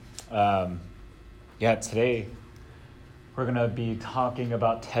Today we're going to be talking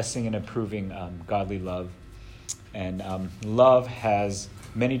about testing and approving godly love. And love has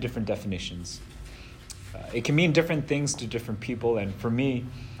many different definitions. It can mean different things to different people. And for me,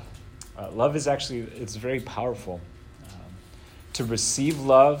 love is it's very powerful. To receive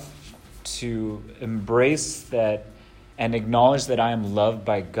love, to embrace that and acknowledge that I am loved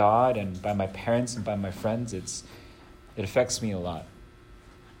by God and by my parents and by my friends, it affects me a lot.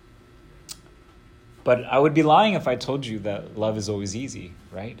 But I would be lying if I told you that love is always easy,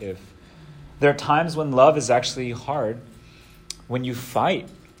 right? If there are times when love is actually hard, when you fight,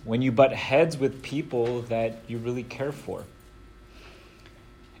 when you butt heads with people that you really care for.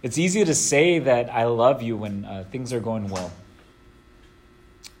 It's easy to say that I love you when things are going well.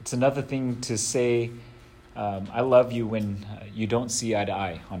 It's another thing to say I love you when you don't see eye to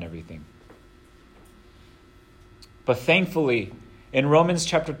eye on everything. But thankfully, in Romans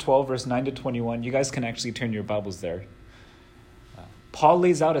chapter 12, verse 9 to 21, you guys can actually turn your Bibles there. Paul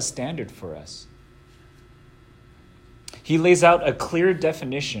lays out a standard for us. He lays out a clear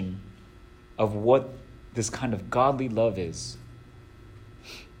definition of what this kind of godly love is.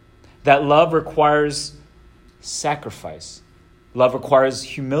 That love requires sacrifice. Love requires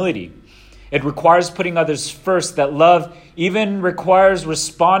humility. It requires putting others first. That love even requires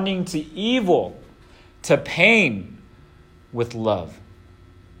responding to evil, to pain, with love.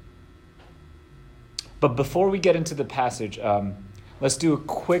 But before we get into the passage, let's do a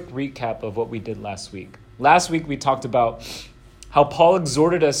quick recap of what we did last week. Last week we talked about how Paul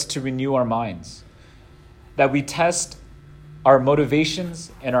exhorted us to renew our minds, that we test our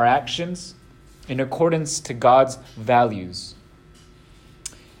motivations and our actions in accordance to God's values.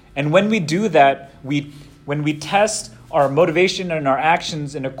 And when we do that, when we test our motivation and our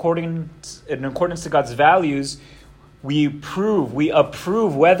actions in accordance to God's values, we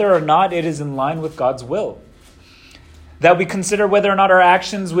approve whether or not it is in line with God's will. That we consider whether or not our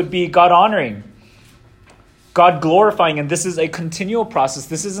actions would be God-honoring, God-glorifying. And this is a continual process.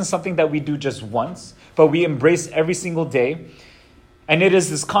 This isn't something that we do just once, but we embrace every single day. And it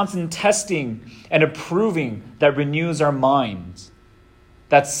is this constant testing and approving that renews our minds,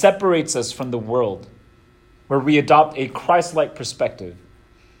 that separates us from the world, where we adopt a Christ-like perspective.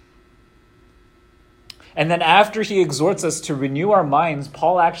 And then after he exhorts us to renew our minds,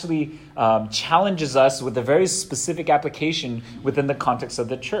 Paul actually challenges us with a very specific application within the context of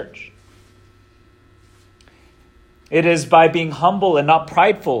the church. It is by being humble and not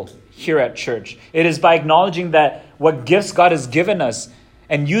prideful here at church. It is by acknowledging that what gifts God has given us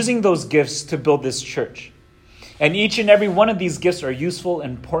and using those gifts to build this church. And each and every one of these gifts are useful,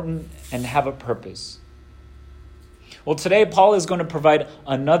 important, and have a purpose. Well, today Paul is going to provide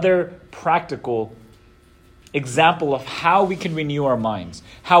another practical example of how we can renew our minds,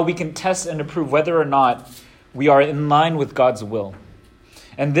 how we can test and approve whether or not we are in line with God's will.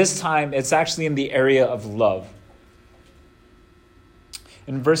 And this time, it's actually in the area of love.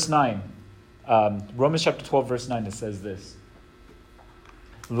 In verse 9, Romans chapter 12, verse 9, it says this: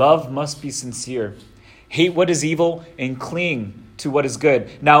 love must be sincere. Hate what is evil and cling to what is good.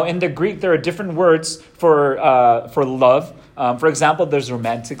 Now, in the Greek, there are different words for love. For example, there's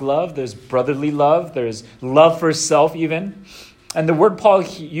romantic love, there's brotherly love, there's love for self even. And the word Paul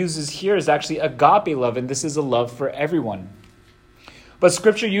uses here is actually agape love, and this is a love for everyone. But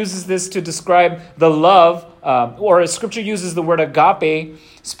Scripture uses this to describe the love, or Scripture uses the word agape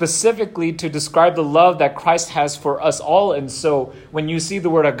specifically to describe the love that Christ has for us all. And so when you see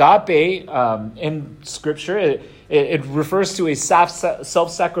the word agape in Scripture, it refers to a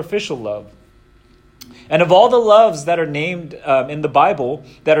self-sacrificial love. And of all the loves that are named in the Bible,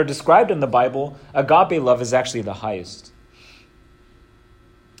 that are described in the Bible, agape love is actually the highest.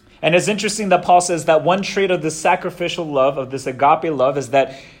 And it's interesting that Paul says that one trait of this sacrificial love, of this agape love, is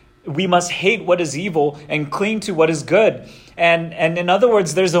that we must hate what is evil and cling to what is good. And in other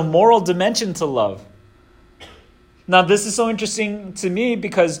words, there's a moral dimension to love. Now, this is so interesting to me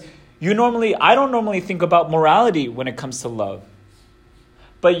because I don't normally think about morality when it comes to love.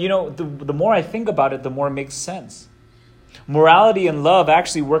 But the more I think about it, the more it makes sense. Morality and love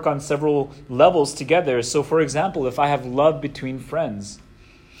actually work on several levels together. So for example, if I have love between friends,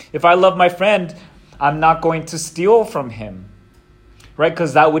 if I love my friend, I'm not going to steal from him, right?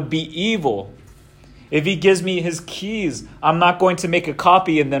 Because that would be evil. If he gives me his keys, I'm not going to make a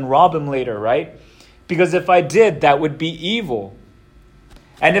copy and then rob him later, right? Because if I did, that would be evil.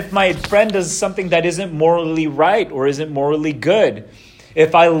 And if my friend does something that isn't morally right or isn't morally good,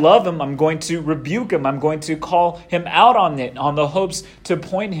 if I love him, I'm going to rebuke him. I'm going to call him out on it, on the hopes to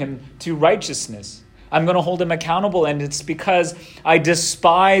point him to righteousness. I'm going to hold him accountable, and it's because I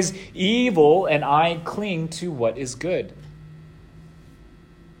despise evil and I cling to what is good.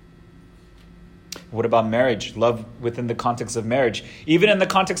 What about marriage? Love within the context of marriage. Even in the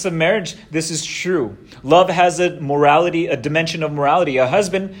context of marriage, this is true. Love has a dimension of morality. A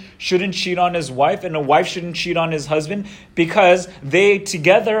husband shouldn't cheat on his wife, and a wife shouldn't cheat on his husband, because they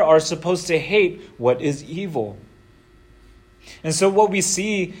together are supposed to hate what is evil. And so what we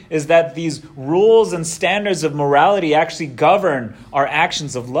see is that these rules and standards of morality actually govern our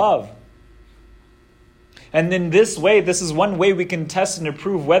actions of love. And in this way, this is one way we can test and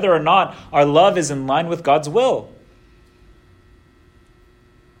approve whether or not our love is in line with God's will.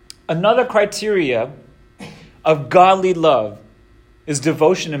 Another criteria of godly love is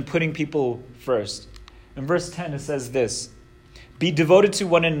devotion and putting people first. In verse 10, it says this: "Be devoted to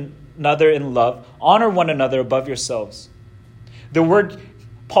one another in love. Honor one another above yourselves." The word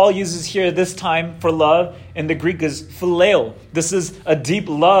Paul uses here this time for love in the Greek is phileo. This is a deep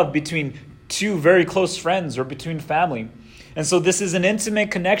love between two very close friends or between family. And so this is an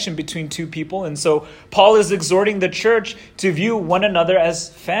intimate connection between two people. And so Paul is exhorting the church to view one another as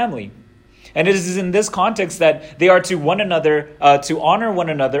family. And it is in this context that they are to honor one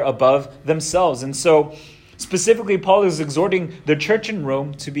another above themselves. And so specifically, Paul is exhorting the church in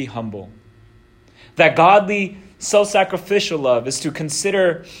Rome to be humble. That godly self-sacrificial love is to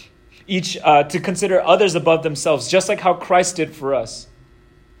consider others above themselves, just like how Christ did for us.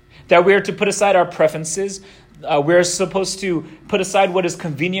 That we are to put aside our preferences. We are supposed to put aside what is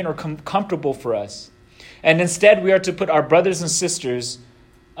convenient or comfortable for us. And instead, we are to put our brothers and sisters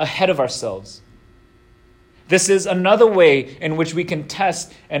ahead of ourselves. This is another way in which we can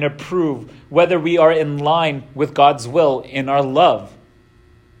test and approve whether we are in line with God's will in our love.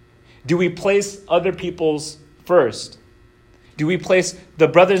 Do we place other people's first? Do we place the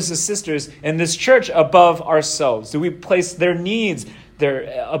brothers and sisters in this church above ourselves? Do we place their needs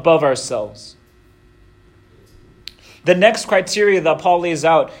above ourselves? The next criteria that Paul lays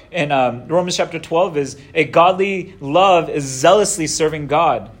out in Romans chapter 12 is a godly love is zealously serving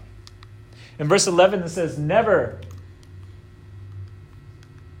God. In verse 11 it says, never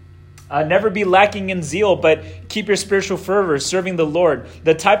be lacking in zeal, but keep your spiritual fervor, serving the Lord.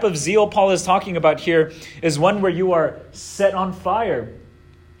 The type of zeal Paul is talking about here is one where you are set on fire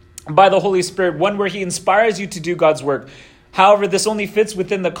by the Holy Spirit, one where he inspires you to do God's work. However, this only fits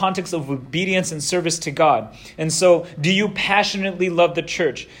within the context of obedience and service to God. And so, do you passionately love the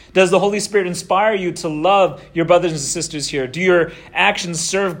church? Does the Holy Spirit inspire you to love your brothers and sisters here? Do your actions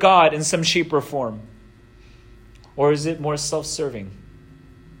serve God in some shape or form? Or is it more self-serving?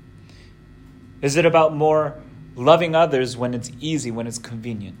 Is it about more loving others when it's easy, when it's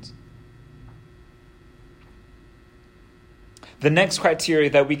convenient? The next criteria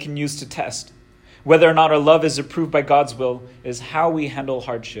that we can use to test whether or not our love is approved by God's will is how we handle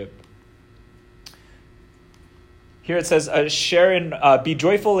hardship. Here it says, be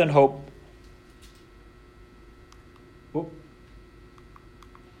joyful in hope.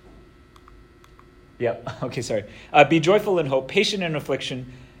 Be joyful in hope, patient in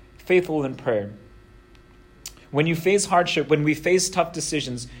affliction, faithful in prayer. When you face hardship, when we face tough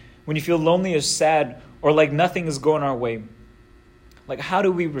decisions, when you feel lonely or sad, or like nothing is going our way, like how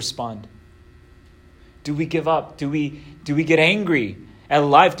do we respond? Do we give up? Do we get angry at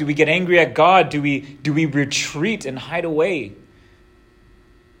life? Do we get angry at God? Do we retreat and hide away?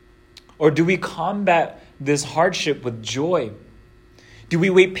 Or do we combat this hardship with joy? Do we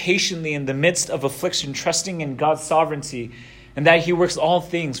wait patiently in the midst of affliction, trusting in God's sovereignty and that he works all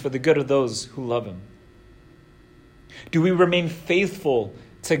things for the good of those who love him? Do we remain faithful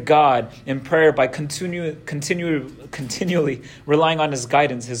to God in prayer by continually relying on his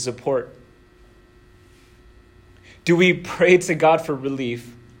guidance, his support? Do we pray to God for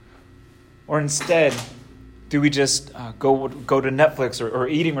relief? Or instead, do we just go to Netflix or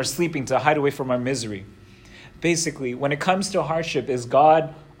eating or sleeping to hide away from our misery? Basically, when it comes to hardship, is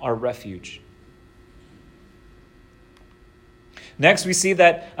God our refuge? Next, we see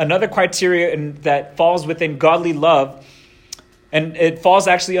that another criteria that falls within godly love, and it falls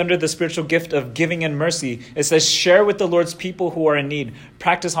actually under the spiritual gift of giving and mercy. It says, share with the Lord's people who are in need.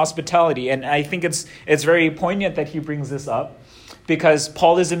 Practice hospitality. And I think it's very poignant that he brings this up because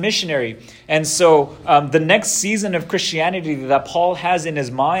Paul is a missionary. And so the next season of Christianity that Paul has in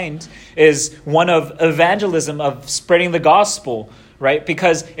his mind is one of evangelism, of spreading the gospel. Right?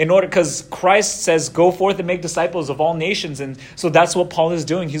 Because Christ says, go forth and make disciples of all nations. And so that's what Paul is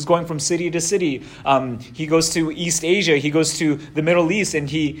doing. He's going from city to city. He goes to East Asia. He goes to the Middle East, and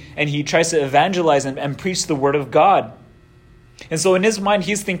he tries to evangelize and preach the word of God. And so in his mind,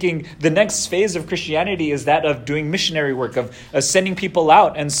 he's thinking the next phase of Christianity is that of doing missionary work, of sending people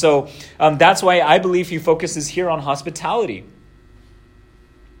out. And so that's why I believe he focuses here on hospitality.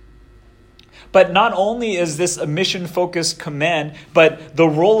 But not only is this a mission-focused command, but the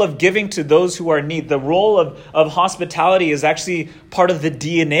role of giving to those who are in need, the role of hospitality is actually part of the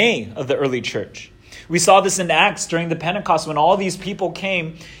DNA of the early church. We saw this in Acts during the Pentecost when all these people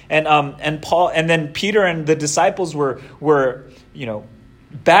came, and Paul, and then Peter and the disciples were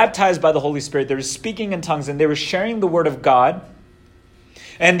baptized by the Holy Spirit. They were speaking in tongues and they were sharing the word of God.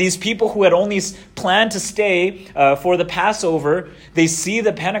 And these people who had only planned to stay for the Passover, they see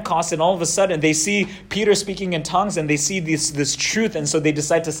the Pentecost, and all of a sudden they see Peter speaking in tongues, and they see this truth, and so they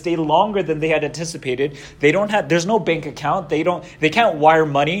decide to stay longer than they had anticipated. There's no bank account. They can't wire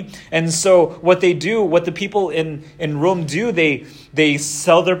money, and so what the people in Rome do, they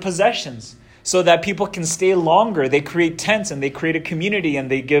sell their possessions so that people can stay longer. They create tents and they create a community, and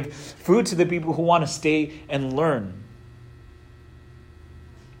they give food to the people who want to stay and learn.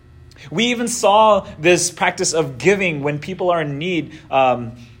 We even saw this practice of giving when people are in need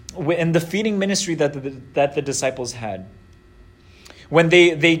in the feeding ministry that the disciples had. When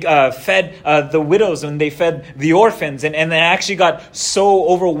they fed the widows, and they fed the orphans, and it actually got so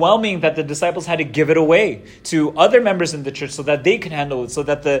overwhelming that the disciples had to give it away to other members in the church so that they could handle it, so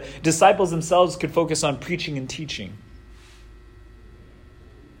that the disciples themselves could focus on preaching and teaching.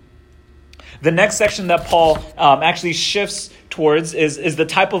 The next section that Paul actually shifts towards is the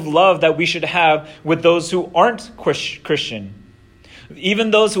type of love that we should have with those who aren't Christian.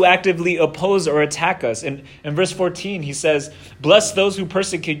 Even those who actively oppose or attack us. In verse 14, he says, "Bless those who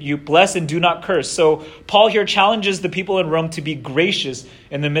persecute you, bless and do not curse." So Paul here challenges the people in Rome to be gracious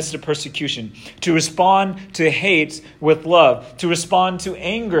in the midst of persecution, to respond to hate with love, to respond to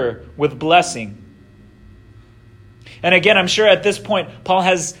anger with blessing. And again, I'm sure at this point, Paul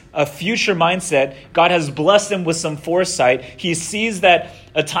has a future mindset. God has blessed him with some foresight. He sees that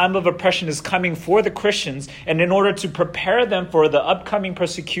a time of oppression is coming for the Christians. And in order to prepare them for the upcoming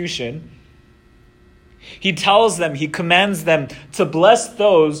persecution, he commands them to bless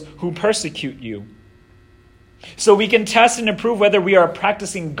those who persecute you. So we can test and approve whether we are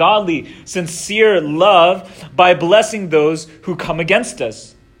practicing godly, sincere love by blessing those who come against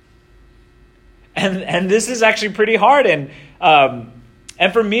us. And this is actually pretty hard. And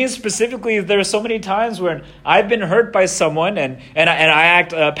for me specifically, there are so many times when I've been hurt by someone and I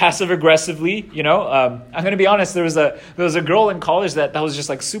act passive aggressively. I'm going to be honest. There was a girl in college that was just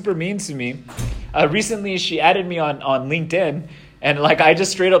like super mean to me. Recently, she added me on LinkedIn, and I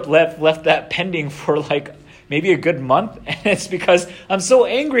just straight up left that pending for maybe a good month. And it's because I'm so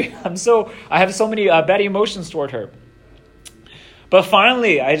angry. I have so many bad emotions toward her. But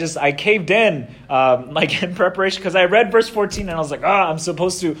finally, I caved in, in preparation, because I read verse 14 and I was like, I'm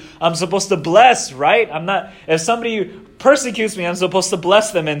supposed to bless, right? If somebody persecutes me, I'm supposed to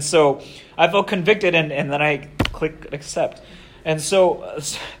bless them. And so I felt convicted, and then I clicked accept. And so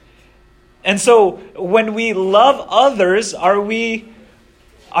when we love others, are we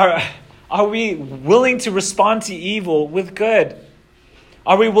willing to respond to evil with good?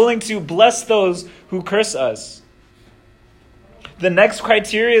 Are we willing to bless those who curse us? The next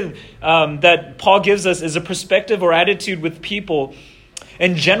criteria that Paul gives us is a perspective or attitude with people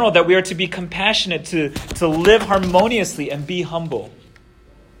in general, that we are to be compassionate, to live harmoniously and be humble.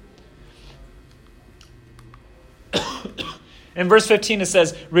 In verse 15 it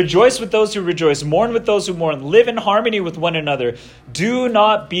says, "Rejoice with those who rejoice, mourn with those who mourn, live in harmony with one another. Do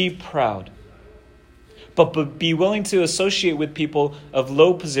not be proud, but be willing to associate with people of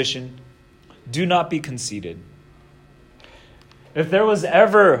low position. Do not be conceited." If there was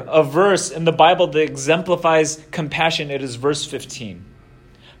ever a verse in the Bible that exemplifies compassion, it is verse 15.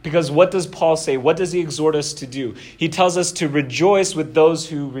 Because what does Paul say? What does he exhort us to do? He tells us to rejoice with those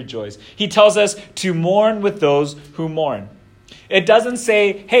who rejoice. He tells us to mourn with those who mourn. It doesn't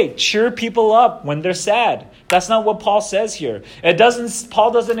say, hey, cheer people up when they're sad. That's not what Paul says here.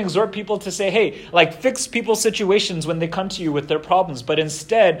 Paul doesn't exhort people to say, hey, fix people's situations when they come to you with their problems. But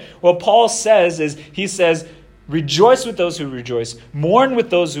instead, what Paul says is, he says, rejoice with those who rejoice. Mourn with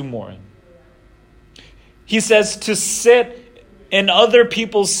those who mourn. He says to sit in other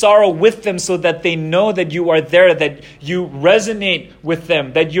people's sorrow with them so that they know that you are there, that you resonate with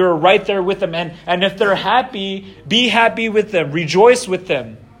them, that you're right there with them. And if they're happy, be happy with them. Rejoice with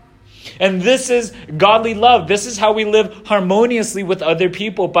them. And this is godly love. This is how we live harmoniously with other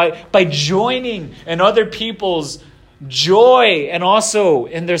people, by joining in other people's joy and also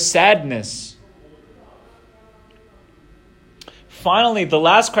in their sadness. Finally, the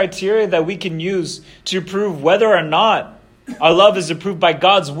last criteria that we can use to prove whether or not Our love is approved by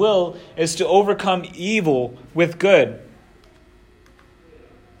God's will is to overcome evil with good.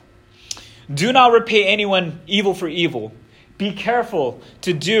 Do not repay anyone evil for evil. Be careful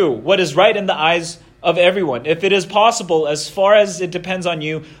to do what is right in the eyes of everyone. If it is possible, as far as it depends on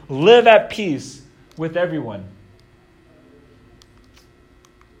you, live at peace with everyone.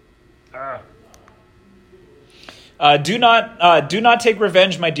 Do not take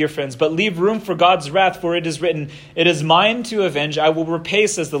revenge, my dear friends, but leave room for God's wrath, for it is written, "It is mine to avenge, I will repay,"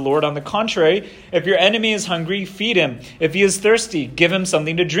 says the Lord. On the contrary, if your enemy is hungry, feed him. If he is thirsty, give him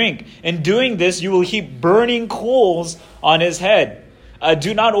something to drink. In doing this, you will heap burning coals on his head.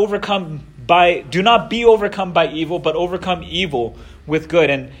 Do not be overcome by evil, but overcome evil with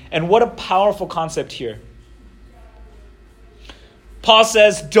good. And what a powerful concept here. Paul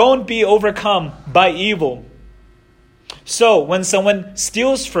says, don't be overcome by evil. So when someone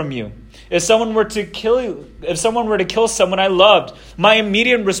steals from you, if someone were to kill someone I loved, my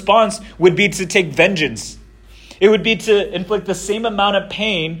immediate response would be to take vengeance. It would be to inflict the same amount of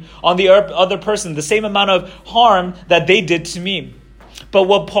pain on the other person, the same amount of harm that they did to me. But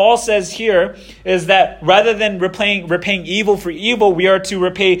what Paul says here is that rather than repaying evil for evil, we are to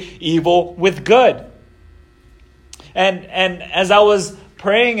repay evil with good. And as I was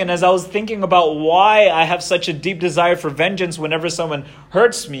praying and as I was thinking about why I have such a deep desire for vengeance whenever someone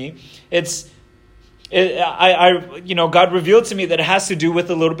hurts me, God revealed to me that it has to do with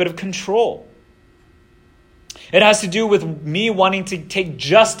a little bit of control. It has to do with me wanting to take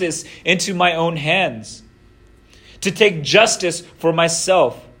justice into my own hands, to take justice for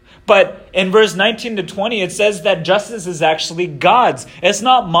myself. But in verse 19 to 20, it says that justice is actually God's. It's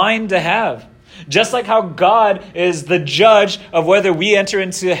not mine to have. Just like how God is the judge of whether we enter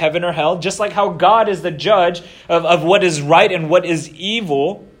into heaven or hell, just like how God is the judge of what is right and what is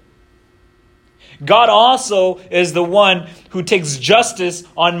evil, God also is the one who takes justice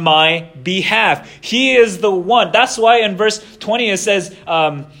on my behalf. He is the one. That's why in verse 20 it says,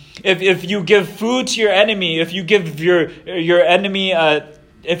 if you give food to your enemy, if you give your enemy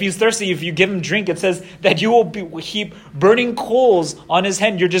if he's thirsty, if you give him drink, it says that you will heap burning coals on his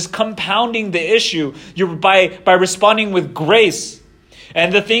head. You're just compounding the issue. You're by responding with grace.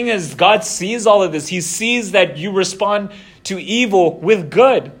 And the thing is, God sees all of this. He sees that you respond to evil with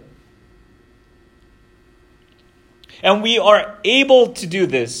good. And we are able to do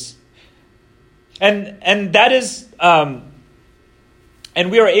this. And that is and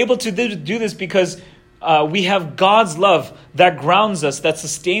we are able to do this because we have God's love that grounds us, that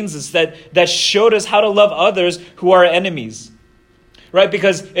sustains us, that showed us how to love others who are enemies. Right?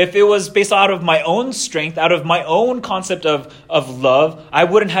 Because if it was based out of my own strength, out of my own concept of love, I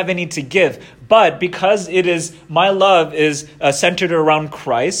wouldn't have any to give. But because my love is centered around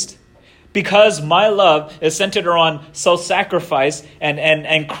Christ, because my love is centered around self-sacrifice,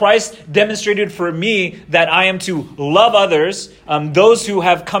 and Christ demonstrated for me that I am to love others, those who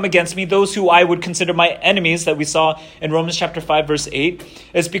have come against me, those who I would consider my enemies, that we saw in Romans chapter 5, verse 8.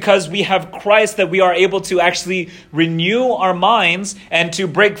 It's because we have Christ that we are able to actually renew our minds and to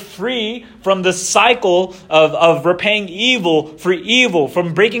break free from the cycle of repaying evil for evil,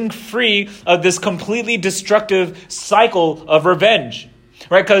 from breaking free of this completely destructive cycle of revenge.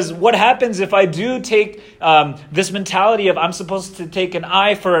 Right, because what happens if I do take this mentality of I'm supposed to take an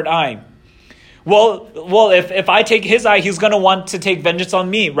eye for an eye? Well, if I take his eye, he's going to want to take vengeance on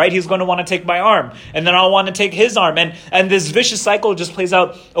me, right? He's going to want to take my arm, and then I'll want to take his arm. And this vicious cycle just plays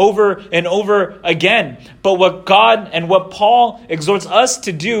out over and over again. But what God and what Paul exhorts us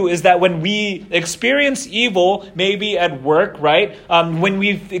to do is that when we experience evil, maybe at work, right? When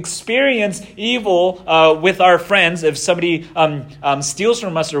we experience evil with our friends, if somebody steals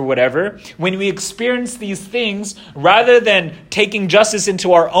from us or whatever, when we experience these things, rather than taking justice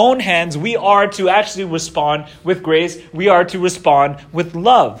into our own hands, we are to actually respond with grace. We are to respond with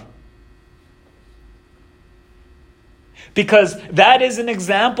love. Because that is an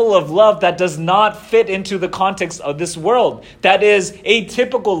example of love that does not fit into the context of this world. That is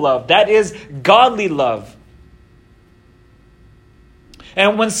atypical love. That is godly love.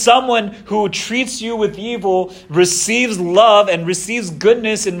 And when someone who treats you with evil receives love and receives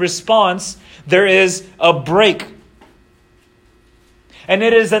goodness in response, there is a break. And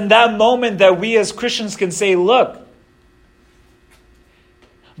it is in that moment that we as Christians can say, look,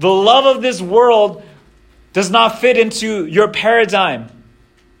 the love of this world does not fit into your paradigm.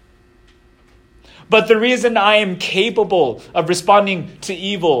 But the reason I am capable of responding to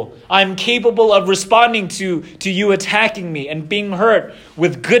evil, I'm capable of responding to you attacking me and being hurt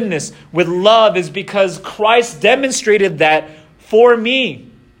with goodness, with love, is because Christ demonstrated that for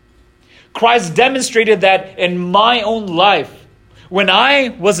me. Christ demonstrated that in my own life. When I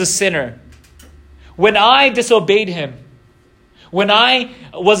was a sinner, when I disobeyed him, when I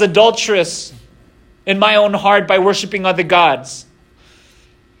was adulterous in my own heart by worshiping other gods,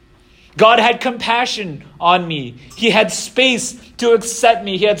 God had compassion on me. He had space to accept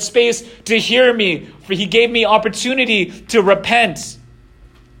me. He had space to hear me. For he gave me opportunity to repent.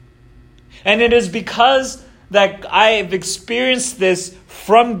 And it is because that I have experienced this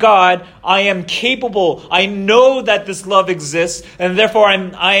from God, I am capable. I know that this love exists, and therefore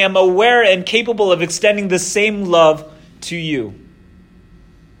I am aware and capable of extending the same love to you.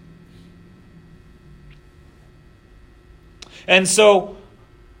 And so,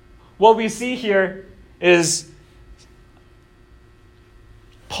 what we see here is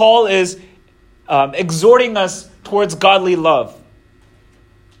Paul is exhorting us towards godly love.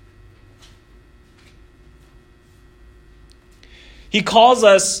 He calls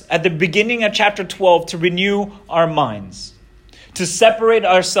us at the beginning of chapter 12 to renew our minds, to separate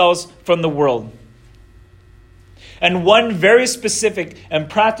ourselves from the world. And one very specific and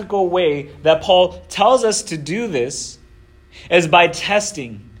practical way that Paul tells us to do this is by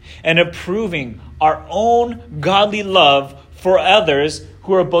testing and approving our own godly love for others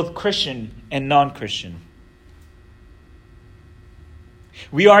who are both Christian and non-Christian.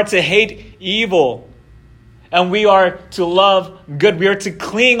 We are to hate evil, and we are to love good. We are to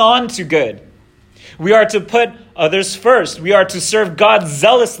cling on to good. We are to put others first. We are to serve God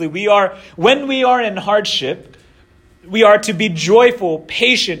zealously. When we are in hardship, we are to be joyful,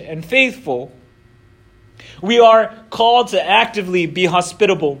 patient, and faithful. We are called to actively be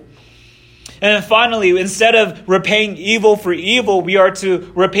hospitable. And then finally, instead of repaying evil for evil, we are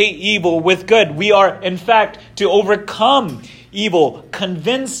to repay evil with good. We are, in fact, to overcome evil,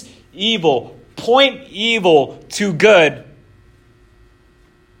 convince evil, point evil to good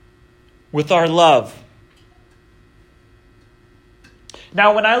with our love.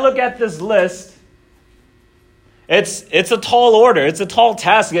 Now, when I look at this list, it's a tall order. It's a tall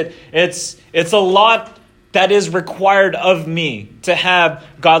task. It's a lot that is required of me to have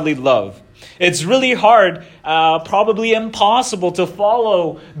godly love. It's really hard, probably impossible to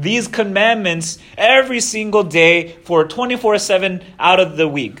follow these commandments every single day for 24/7 out of the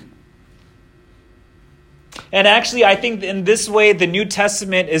week. And actually, I think in this way, the New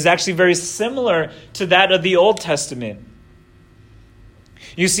Testament is actually very similar to that of the Old Testament.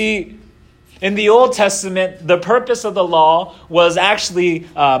 You see, in the Old Testament, the purpose of the law was actually,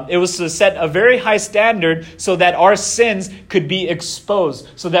 it was to set a very high standard so that our sins could be exposed.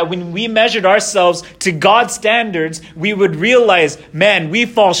 So that when we measured ourselves to God's standards, we would realize, man, we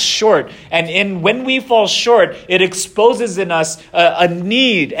fall short. And when we fall short, it exposes in us a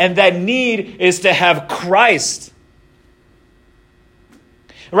need. And that need is to have Christ.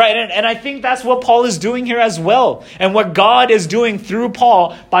 Right, and I think that's what Paul is doing here as well. And what God is doing through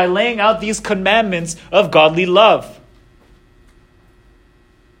Paul by laying out these commandments of godly love.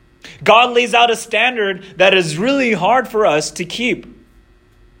 God lays out a standard that is really hard for us to keep.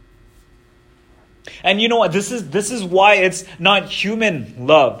 And you know what? This is why it's not human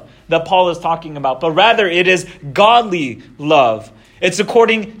love that Paul is talking about, but rather it is godly love. It's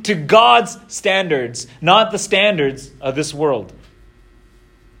according to God's standards, not the standards of this world.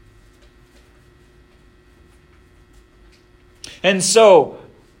 And so,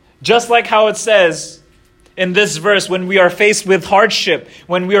 just like how it says in this verse, when we are faced with hardship,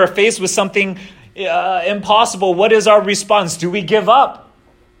 when we are faced with something impossible, what is our response? Do we give up?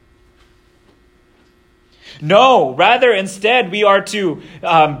 No, rather instead we are to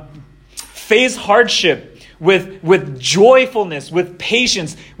face hardship with joyfulness, with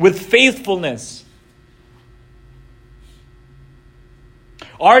patience, with faithfulness.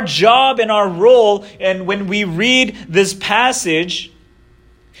 Our job and our role, and when we read this passage,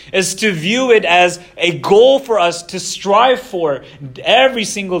 is to view it as a goal for us to strive for every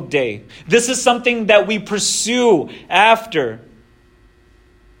single day. This is something that we pursue after.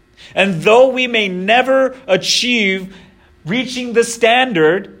 And though we may never achieve reaching the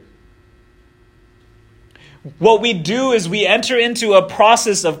standard, what we do is we enter into a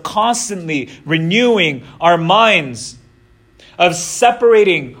process of constantly renewing our minds, of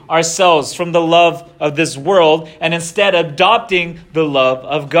separating ourselves from the love of this world and instead adopting the love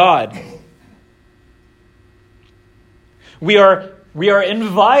of God. We are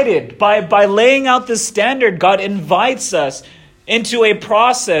invited, by laying out this standard, God invites us into a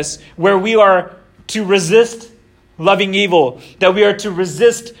process where we are to resist loving evil, that we are to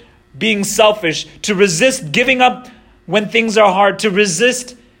resist being selfish, to resist giving up when things are hard, to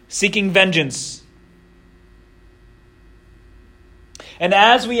resist seeking vengeance. And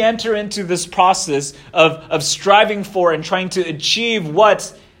as we enter into this process of striving for and trying to achieve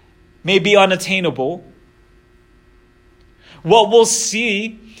what may be unattainable, what we'll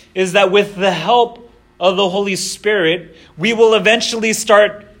see is that with the help of the Holy Spirit, we will eventually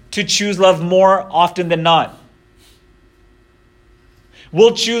start to choose love more often than not.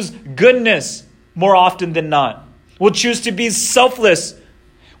 We'll choose goodness more often than not. We'll choose to be selfless.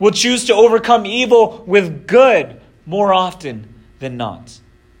 We'll choose to overcome evil with good more often than not.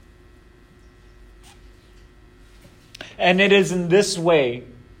 And it is in this way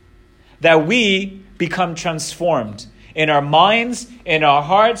that we become transformed in our minds, in our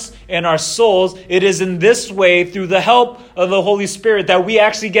hearts, in our souls. It is in this way, through the help of the Holy Spirit, that we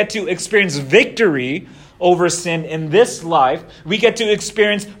actually get to experience victory over sin in this life. We get to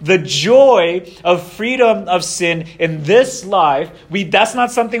experience the joy of freedom of sin in this life. That's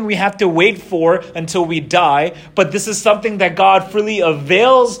not something we have to wait for until we die, but this is something that God freely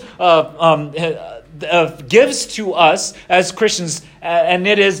avails gives to us as Christians, and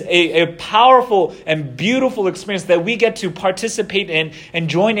it is a powerful and beautiful experience that we get to participate in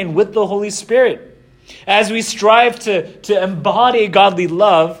and join in with the Holy Spirit. As we strive to embody godly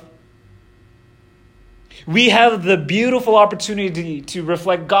love, we have the beautiful opportunity to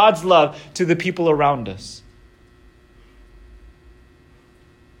reflect God's love to the people around us.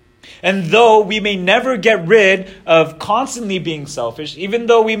 And though we may never get rid of constantly being selfish, even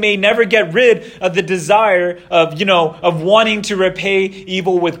though we may never get rid of the desire of wanting to repay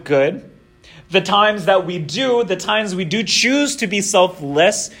evil with good, the times we do choose to be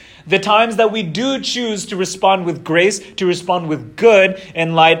selfless, the times that we do choose to respond with grace, to respond with good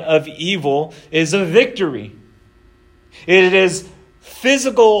in light of evil, is a victory. It is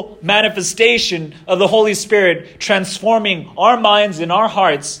physical manifestation of the Holy Spirit transforming our minds and our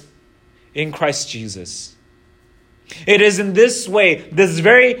hearts in Christ Jesus. It is in this way, this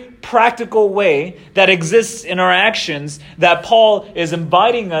very practical way that exists in our actions, that Paul is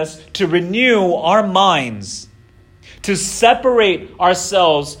inviting us to renew our minds, to separate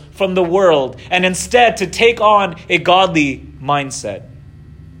ourselves from the world, and instead to take on a godly mindset.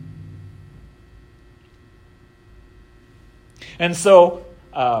 And so,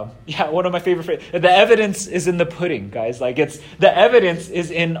 one of my favorite phrases, the evidence is in the pudding, guys. The evidence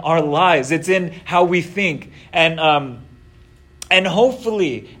is in our lives. It's in how we think. And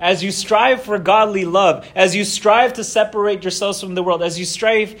hopefully, as you strive for godly love, as you strive to separate yourselves from the world, as you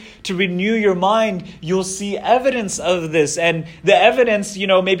strive to renew your mind, you'll see evidence of this. And the evidence,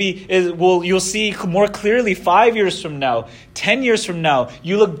 you'll see more clearly 5 years from now, 10 years from now.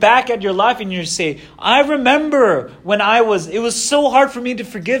 You look back at your life and you say, I remember when it was so hard for me to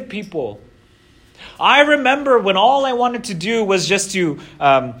forgive people. I remember when all I wanted to do was just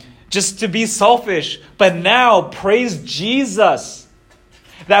to be selfish. But now, praise Jesus,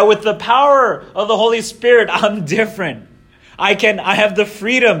 that with the power of the Holy Spirit, I'm different. I have the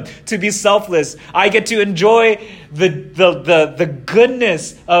freedom to be selfless. I get to enjoy the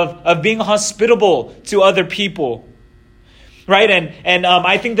goodness of being hospitable to other people. Right? And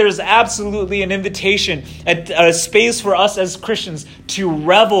I think there's absolutely an invitation, a space for us as Christians to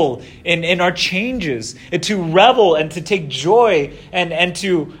revel in our changes, and to revel and to take joy and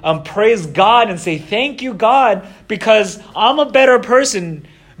to praise God and say, thank you, God, because I'm a better person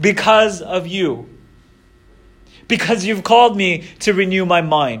because of you. Because you've called me to renew my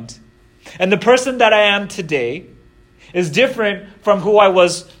mind. And the person that I am today is different from who I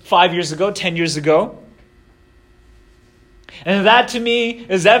was 5 years ago, 10 years ago. And that to me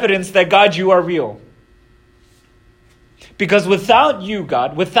is evidence that, God, you are real. Because without you,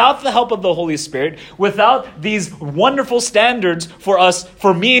 God, without the help of the Holy Spirit, without these wonderful standards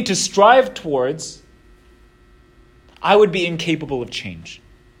for me to strive towards, I would be incapable of change.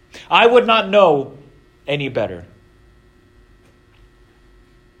 I would not know any better.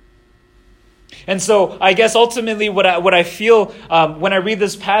 And so I guess ultimately what I feel when I read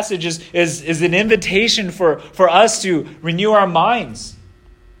this passage is an invitation for us to renew our minds.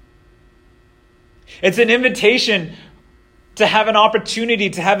 It's an invitation to have an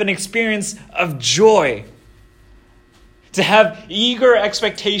opportunity, to have an experience of joy, to have eager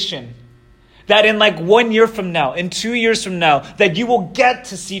expectation that in 1 year from now, in 2 years from now, that you will get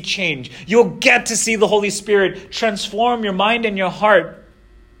to see change. You'll get to see the Holy Spirit transform your mind and your heart.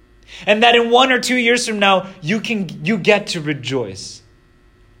 And that in 1 or 2 years from now, you get to rejoice.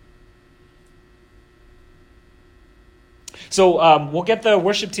 So we'll get the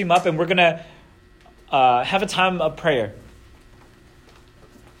worship team up and we're going to have a time of prayer.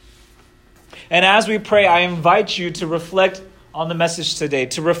 And as we pray, I invite you to reflect on the message today,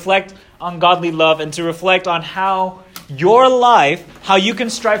 to reflect on godly love, and to reflect on how your life, how you can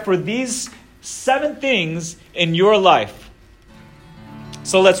strive for these 7 things in your life.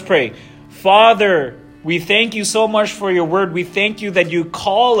 So let's pray. Father, we thank you so much for your word. We thank you that you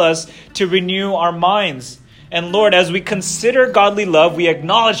call us to renew our minds. And Lord, as we consider godly love, we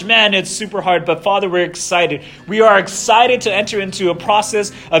acknowledge, man, it's super hard. But Father, we're excited. We are excited to enter into a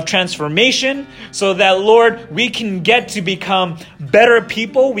process of transformation so that, Lord, we can get to become better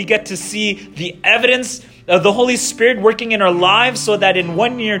people. We get to see the evidence of the Holy Spirit working in our lives so that in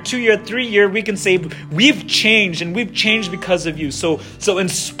 1 year, 2 year, 3 year, we can say we've changed and we've changed because of you. So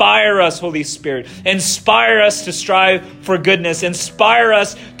inspire us, Holy Spirit. Inspire us to strive for goodness. Inspire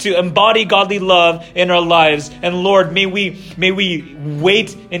us to embody godly love in our lives. And Lord, may we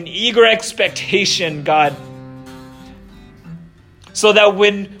wait in eager expectation, God, so that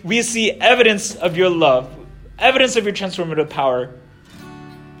when we see evidence of your love, evidence of your transformative power,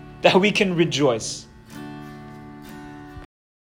 that we can rejoice.